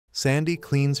Sandy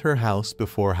cleans her house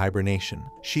before hibernation.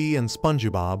 She and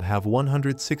SpongeBob have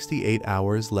 168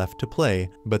 hours left to play,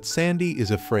 but Sandy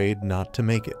is afraid not to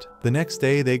make it. The next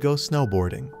day they go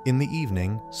snowboarding. In the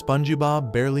evening,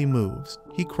 SpongeBob barely moves.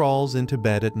 He crawls into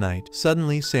bed at night.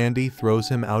 Suddenly, Sandy throws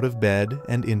him out of bed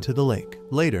and into the lake.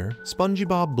 Later,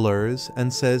 SpongeBob blurs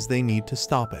and says they need to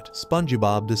stop it.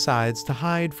 SpongeBob decides to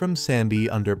hide from Sandy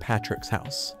under Patrick's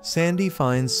house. Sandy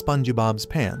finds SpongeBob's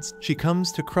pants. She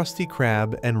comes to Krusty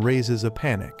Krab and raises a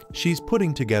panic. She's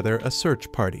putting together a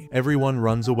search party. Everyone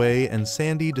runs away and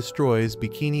Sandy destroys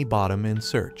Bikini Bottom in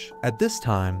search. At this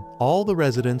time, all the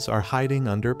residents are hiding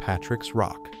under Patrick's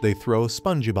rock. They throw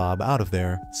SpongeBob out of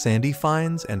there. Sandy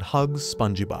finds and hugs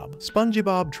SpongeBob.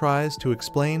 SpongeBob tries to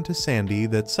explain to Sandy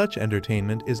that such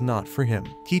entertainment is not for him.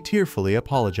 He tearfully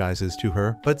apologizes to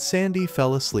her, but Sandy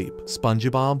fell asleep.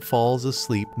 SpongeBob falls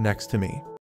asleep next to me.